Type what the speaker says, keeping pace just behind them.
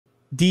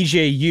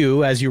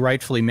DJU, as you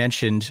rightfully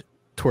mentioned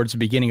towards the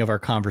beginning of our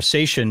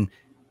conversation,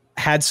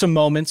 had some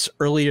moments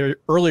earlier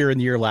in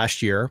the year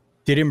last year,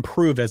 did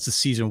improve as the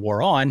season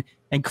wore on,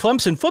 and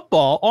Clemson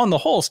football on the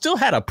whole still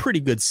had a pretty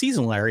good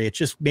season, Larry. It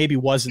just maybe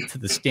wasn't to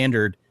the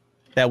standard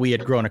that we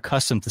had grown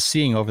accustomed to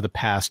seeing over the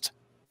past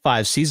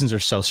 5 seasons or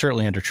so,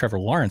 certainly under Trevor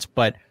Lawrence.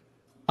 But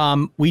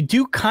we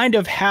do kind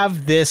of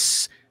have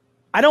this,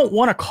 I don't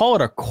want to call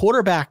it a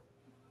quarterback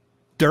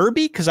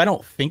derby because I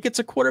don't think it's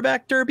a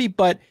quarterback derby,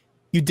 but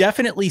you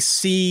definitely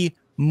see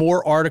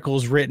more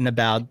articles written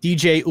about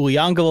DJ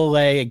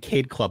Uiagalelei and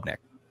Cade Klubnik.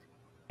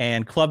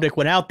 And Klubnik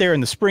went out there in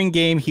the spring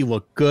game. He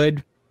looked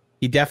good.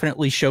 He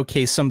definitely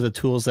showcased some of the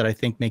tools that I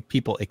think make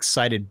people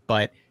excited.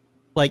 But,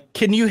 like,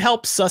 can you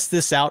help suss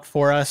this out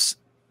for us?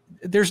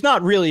 There's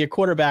not really a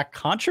quarterback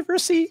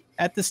controversy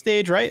at this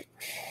stage, right?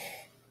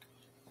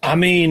 I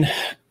mean,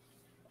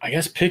 I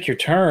guess pick your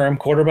term,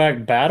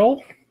 quarterback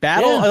battle?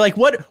 Battle? Yeah. Like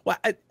what?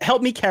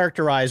 Help me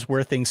characterize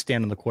where things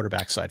stand on the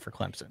quarterback side for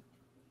Clemson.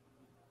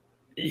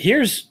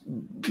 Here's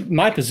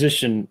my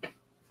position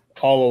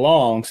all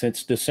along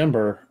since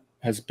December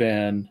has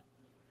been,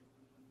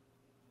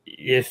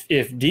 if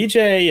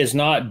DJ is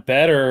not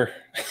better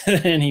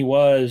than he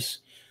was,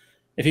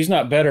 if he's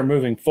not better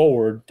moving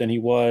forward than he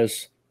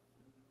was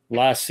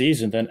last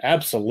season, then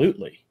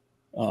absolutely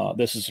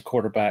this is a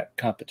quarterback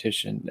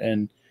competition.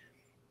 And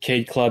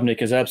Cade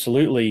Klubnik is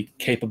absolutely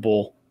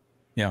capable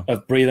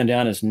of breathing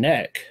down his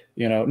neck.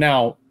 You know,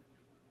 now,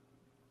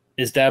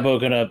 is Dabo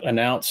going to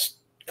announce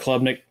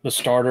Klubnik the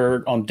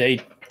starter on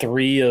day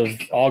 3 of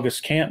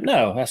August camp?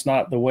 No, that's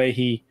not the way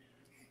he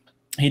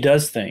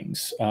does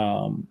things.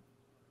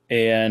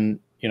 And,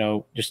 you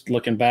know, just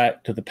looking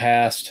back to the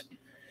past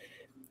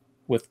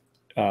with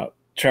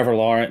Trevor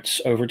Lawrence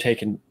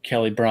overtaking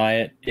Kelly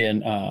Bryant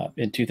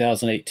in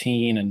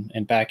 2018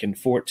 and back in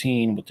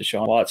 2014 with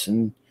Deshaun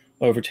Watson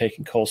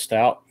overtaking Cole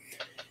Stout,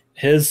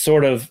 his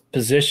sort of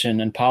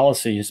position and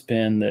policy has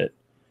been that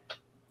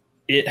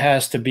it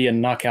has to be a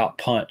knockout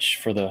punch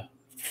for the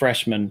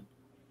freshman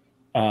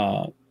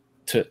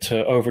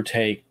to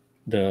overtake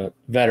the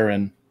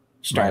veteran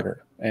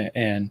starter. Right.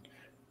 And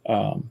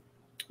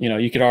you know,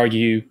 you could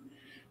argue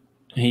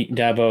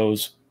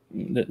Dabo's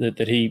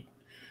that he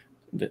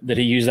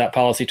used that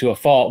policy to a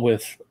fault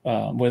with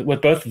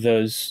both of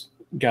those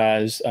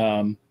guys,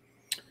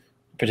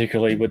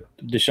 particularly with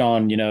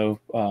Deshaun. You know,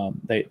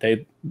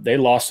 they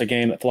lost a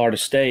game at Florida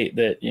State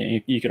that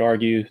you could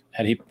argue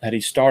had he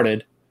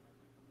started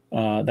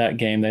that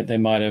game that they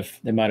might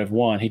have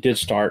won. He did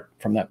start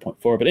from that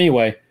point forward, but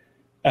anyway,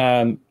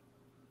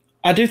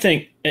 I do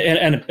think,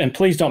 and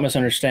please don't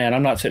misunderstand,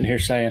 I'm not sitting here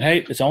saying, hey,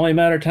 it's only a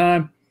matter of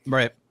time.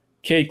 Right.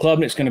 Cade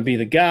Klubnik's going to be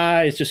the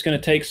guy. It's just going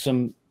to take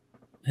some.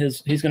 He'll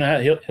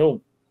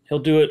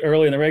do it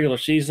early in the regular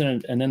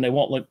season, and then they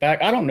won't look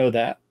back. I don't know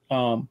that.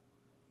 You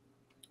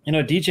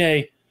know,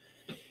 DJ,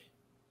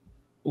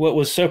 what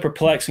was so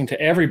perplexing to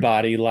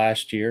everybody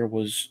last year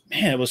was,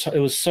 man, it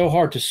was so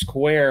hard to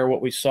square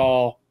what we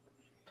saw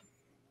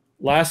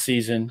last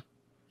season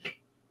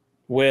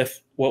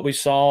with what we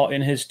saw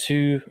in his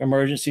 2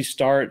 emergency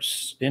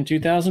starts in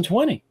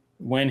 2020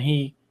 when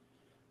he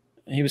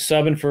was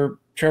subbing for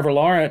Trevor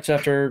Lawrence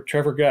after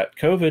Trevor got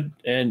COVID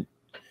and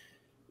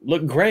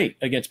looked great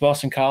against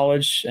Boston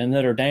College and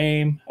Notre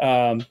Dame.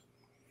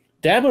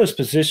 Dabo's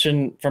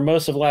position for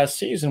most of last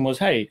season was,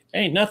 hey,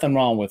 ain't nothing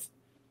wrong with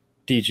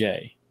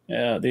DJ.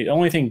 The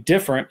only thing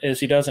different is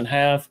he doesn't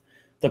have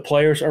the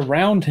players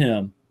around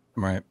him,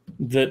 right,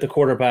 that the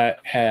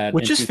quarterback had,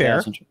 which is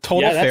fair.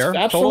 Total fair.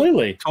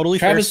 Absolutely. Totally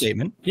fair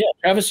statement. Yeah,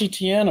 Travis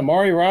Etienne,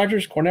 Amari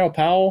Rodgers, Cornell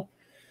Powell.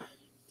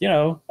 You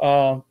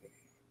know,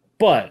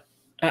 but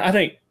I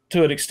think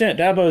to an extent,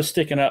 Dabo's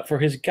sticking up for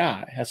his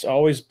guy. That's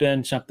always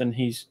been something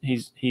he's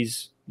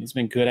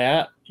been good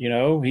at. You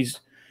know, he's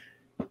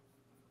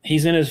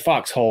in his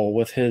foxhole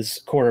with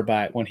his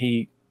quarterback when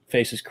he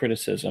faces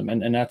criticism,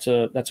 and that's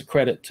a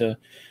credit to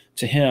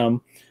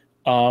him.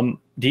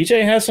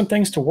 DJ has some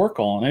things to work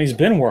on, and he's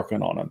been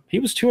working on them. He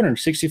was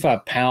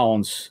 265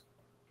 pounds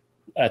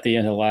at the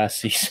end of last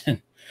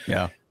season.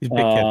 Yeah, he's a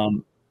big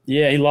kid.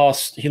 Yeah, he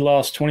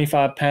lost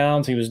 25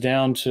 pounds. He was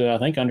down to, I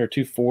think, under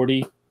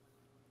 240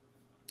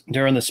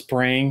 during the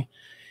spring.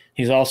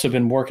 He's also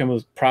been working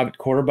with private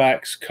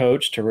quarterbacks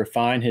coach to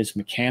refine his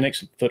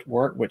mechanics and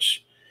footwork,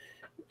 which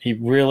he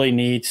really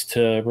needs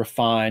to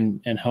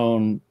refine and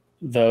hone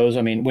those.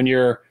 I mean, when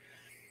you're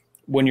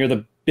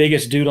the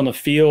biggest dude on the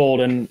field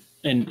and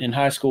in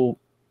high school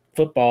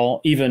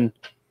football, even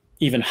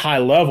high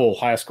level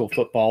high school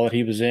football that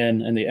he was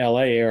in the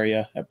LA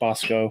area at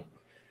Bosco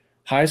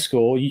High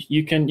School,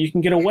 you can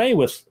get away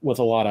with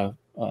a lot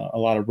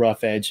of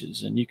rough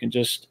edges, and you can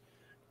just,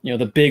 you know,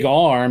 the big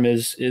arm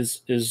is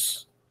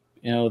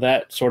you know,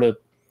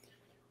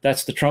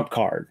 that's the trump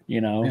card,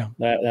 you know. Yeah.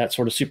 that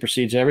sort of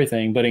supersedes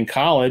everything. But in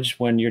college,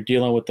 when you're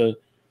dealing with the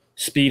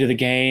speed of the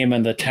game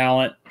and the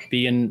talent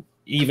being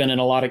even in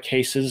a lot of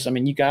cases, I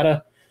mean, he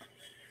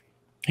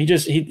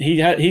needs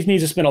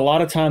to spend a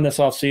lot of time this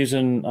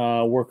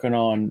offseason working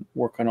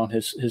on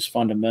his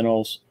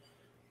fundamentals.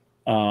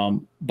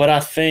 But I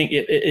think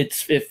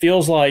it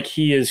feels like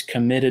he is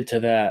committed to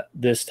that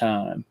this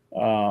time.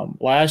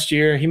 Last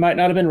year, he might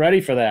not have been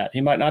ready for that.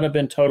 He might not have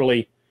been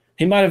totally.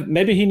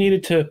 Maybe he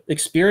needed to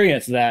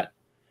experience that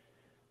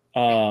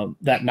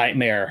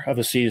nightmare of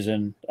a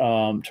season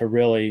for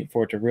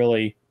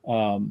the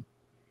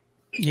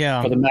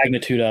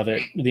magnitude of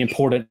it, the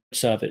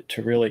importance of it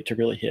to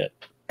really hit.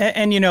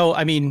 And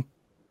I mean,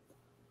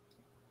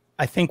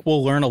 I think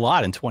we'll learn a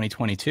lot in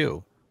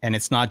 2022, and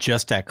it's not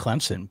just at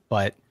Clemson,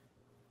 but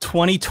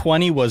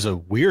 2020 was a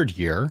weird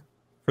year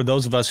for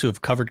those of us who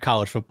have covered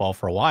college football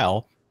for a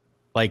while.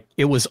 Like,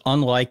 it was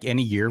unlike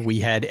any year we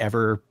had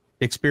ever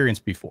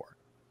experienced before.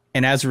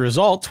 And as a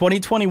result,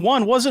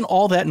 2021 wasn't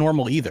all that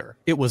normal either.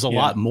 It was a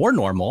lot more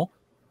normal,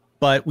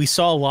 but we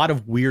saw a lot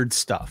of weird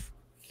stuff.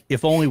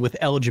 If only with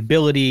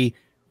eligibility,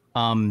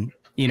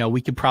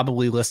 we could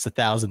probably list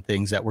 1,000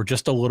 things that were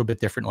just a little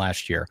bit different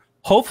last year.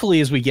 Hopefully,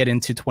 as we get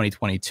into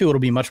 2022, it'll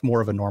be much more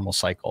of a normal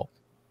cycle.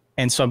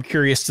 And so I'm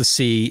curious to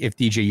see if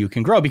DJU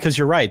can grow, because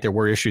you're right. There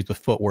were issues with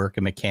footwork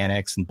and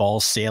mechanics and ball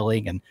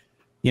sailing. And,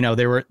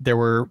 there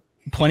were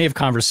plenty of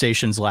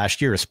conversations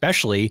last year,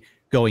 especially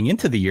going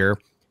into the year,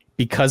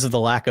 because of the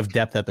lack of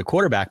depth at the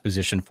quarterback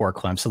position for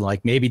Clemson.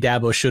 Like, maybe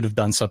Dabo should have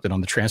done something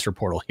on the transfer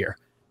portal here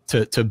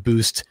to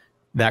boost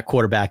that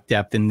quarterback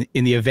depth in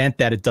the event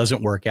that it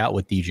doesn't work out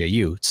with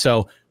DJU.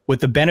 So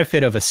with the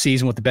benefit of a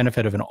season, with the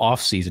benefit of an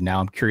off season, now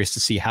I'm curious to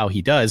see how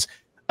he does,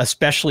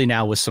 especially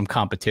now with some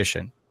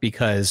competition,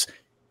 because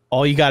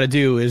all you got to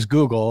do is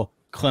Google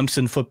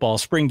Clemson football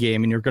spring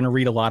game, and you're going to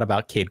read a lot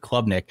about Cade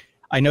Klubnik.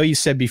 I know you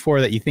said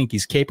before that you think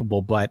he's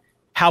capable, but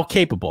how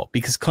capable?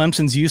 Because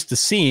Clemson's used to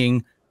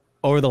seeing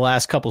over the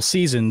last couple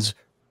seasons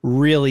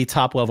really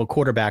top-level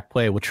quarterback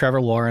play with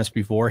Trevor Lawrence,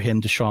 before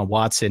him, Deshaun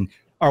Watson.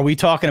 Are we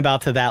talking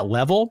about to that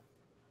level?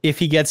 If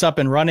he gets up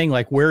and running,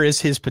 like, where is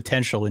his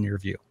potential in your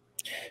view?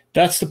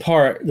 That's the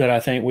part that I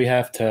think we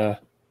have to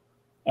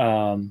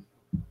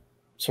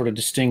sort of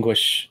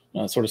distinguish,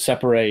 sort of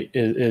separate.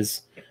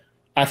 Is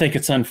I think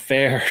it's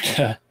unfair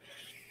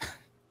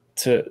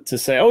to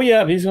say, oh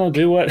yeah, he's going to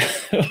do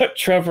what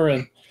Trevor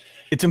and.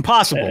 It's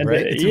impossible,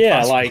 right? It's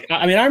impossible. Like,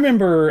 I mean, I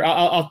remember.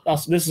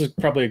 This is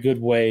probably a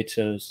good way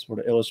to sort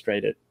of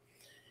illustrate it.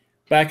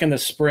 Back in the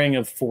spring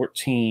of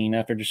 2014,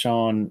 after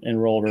Deshaun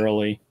enrolled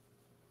early,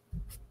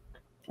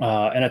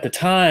 and at the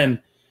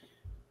time,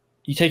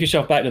 you take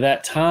yourself back to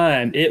that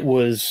time, it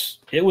was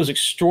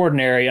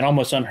extraordinary and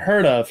almost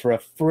unheard of for a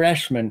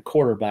freshman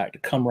quarterback to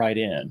come right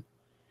in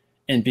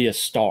and be a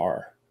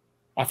star.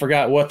 I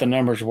forgot what the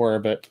numbers were,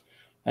 but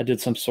I did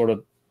some sort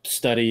of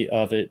study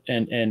of it,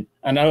 and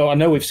I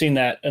know we've seen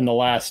that in the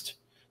last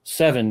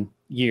 7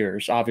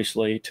 years,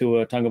 obviously,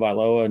 Tua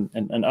Tagovailoa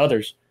and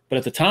others, but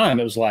at the time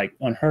it was like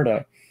unheard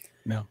of.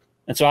 No.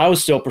 And so I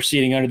was still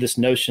proceeding under this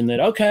notion that,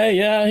 okay,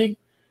 yeah,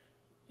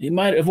 he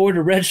might avoid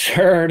a red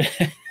shirt,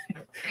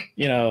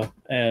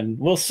 and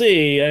we'll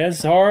see.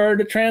 It's hard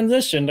to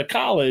transition to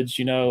college,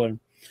 and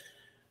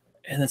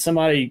then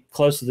somebody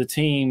close to the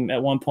team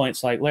at one point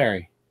is like,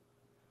 Larry,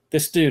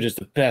 this dude is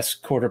the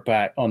best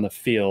quarterback on the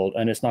field,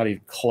 and it's not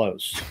even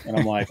close. And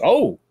I'm like,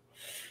 oh,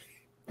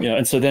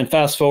 and so then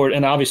fast forward,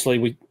 and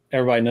obviously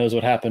everybody knows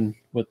what happened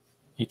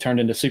he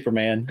turned into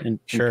Superman in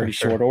pretty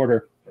short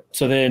order.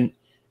 So then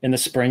in the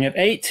spring of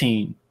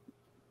 2018,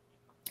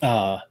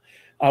 I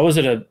was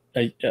at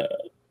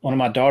one of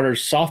my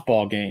daughter's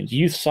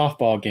youth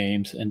softball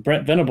games, and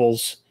Brent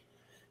Venables,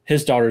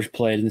 his daughters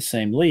played in the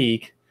same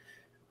league.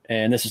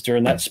 And this is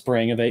during that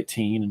spring of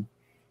 2018.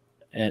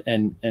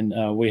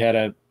 And we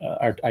had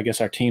I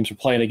guess our teams were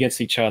playing against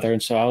each other.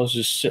 And so I was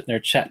just sitting there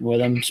chatting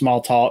with them,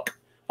 small talk.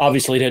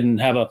 Obviously didn't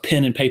have a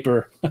pen and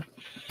paper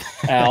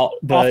out,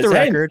 but off the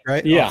record,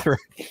 right? Yeah.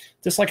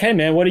 Just like, hey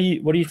man, what do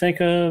you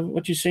think of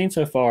what you've seen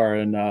so far?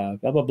 And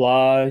blah, blah,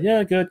 blah.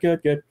 Yeah,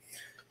 good.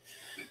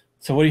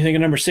 So what do you think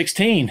of number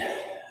 16?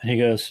 And he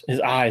goes, his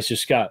eyes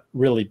just got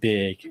really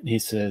big. And he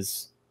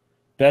says,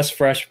 best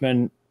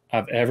freshman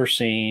I've ever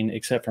seen,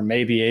 except for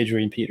maybe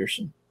Adrian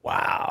Peterson.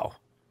 Wow.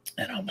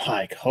 And I'm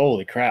like,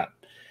 holy crap.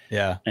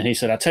 Yeah. And he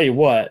said, I'll tell you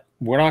what,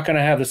 we're not going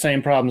to have the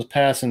same problems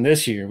passing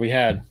this year we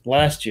had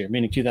last year,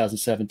 meaning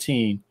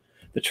 2017,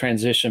 the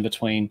transition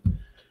between,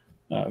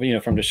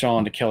 from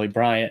Deshaun to Kelly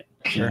Bryant.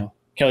 Sure.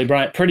 Kelly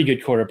Bryant, pretty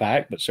good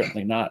quarterback, but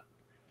certainly not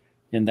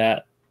in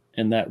that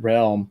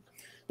realm.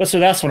 But so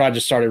that's when I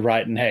just started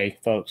writing, hey,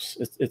 folks,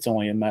 it's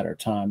only a matter of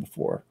time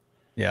before.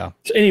 Yeah.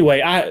 So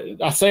anyway,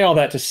 I say all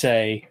that to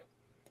say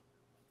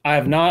I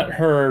have not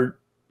heard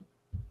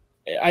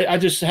 – I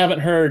just haven't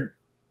heard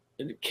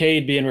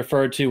Cade being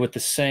referred to with the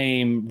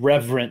same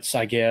reverence,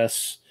 I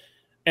guess.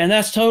 And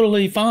that's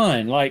totally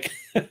fine. Like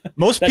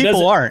most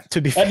people aren't,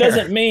 to be fair. That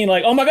doesn't mean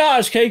like, oh my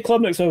gosh, Cade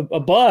Klubnik's a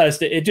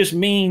bust. It just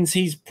means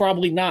he's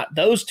probably not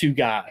those two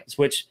guys,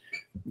 which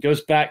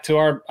goes back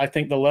to I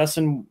think the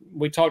lesson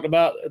we talked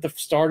about at the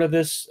start of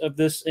this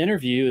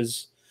interview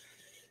is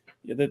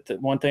that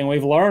one thing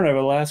we've learned over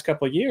the last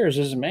couple of years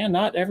is, man,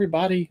 not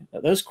everybody,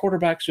 those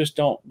quarterbacks just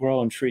don't grow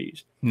on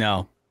trees.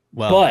 No.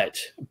 Well,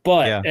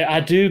 but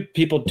yeah.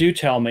 People do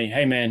tell me,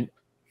 hey man,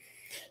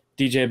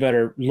 DJ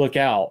better look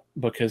out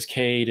because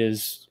Cade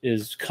is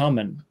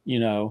coming.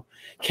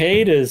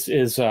 Cade is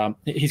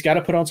he's got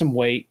to put on some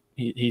weight.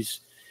 He's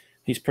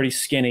pretty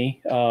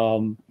skinny.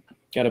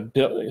 Got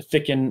to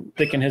thicken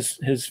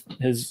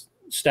his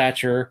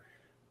stature.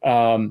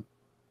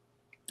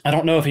 I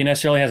don't know if he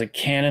necessarily has a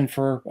cannon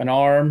for an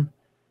arm,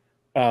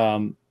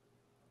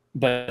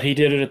 but he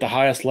did it at the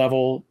highest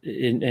level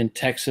in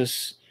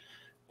Texas.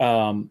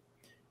 And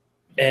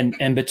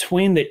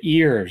between the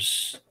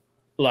ears,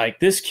 like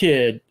this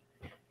kid,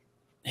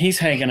 he's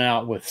hanging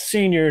out with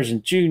seniors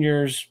and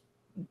juniors,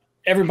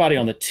 everybody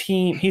on the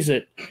team. He's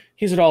at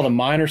all the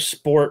minor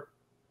sport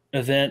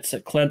events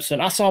at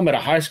Clemson. I saw him at a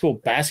high school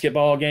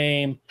basketball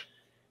game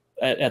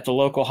at the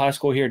local high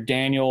school here.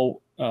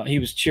 Daniel, he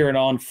was cheering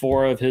on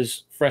 4 of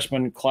his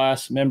freshman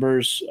class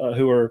members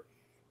who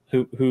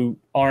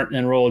aren't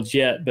enrolled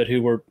yet, but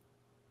who were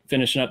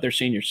finishing up their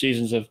senior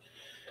seasons of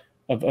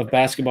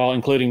basketball,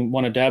 including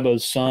one of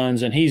Dabo's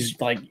sons. And he's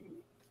like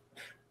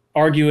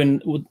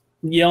arguing,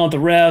 yelling at the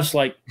refs,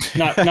 like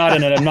not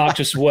in an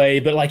obnoxious way,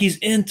 but like he's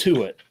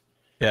into it.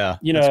 Yeah.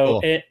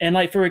 Cool. And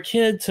like for a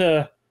kid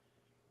to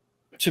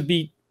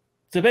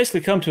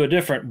basically come to a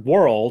different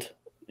world,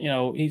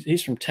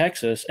 he's from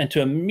Texas, and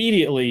to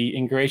immediately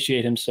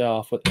ingratiate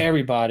himself with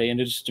everybody and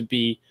just to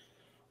be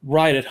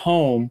right at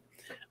home,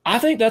 I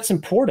think that's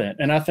important.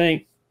 And I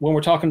think when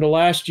we're talking to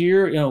last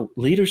year,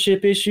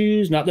 leadership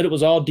issues, not that it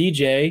was all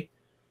DJ,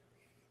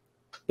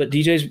 but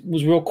DJ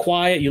was real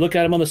quiet. You look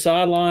at him on the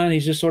sideline,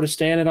 he's just sort of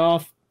standing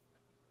off,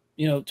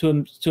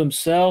 to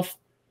himself.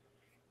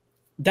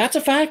 That's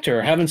a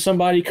factor, having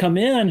somebody come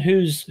in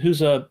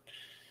who's a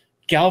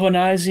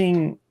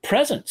galvanizing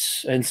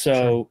presence. And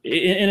so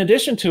in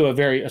addition to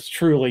a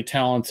truly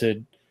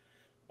talented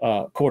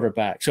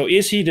quarterback. So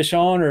is he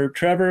Deshaun or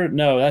Trevor?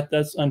 No,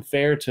 that's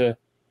unfair to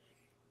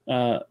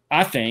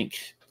I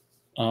think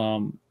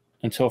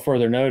until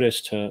further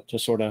notice to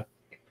sort of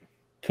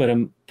put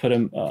him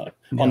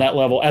on that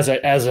level as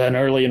an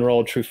early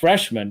enrolled true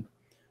freshman.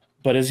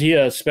 But is he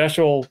a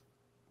special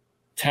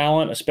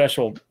talent, a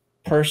special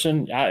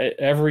person?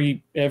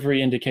 Every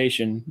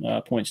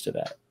indication points to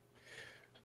that.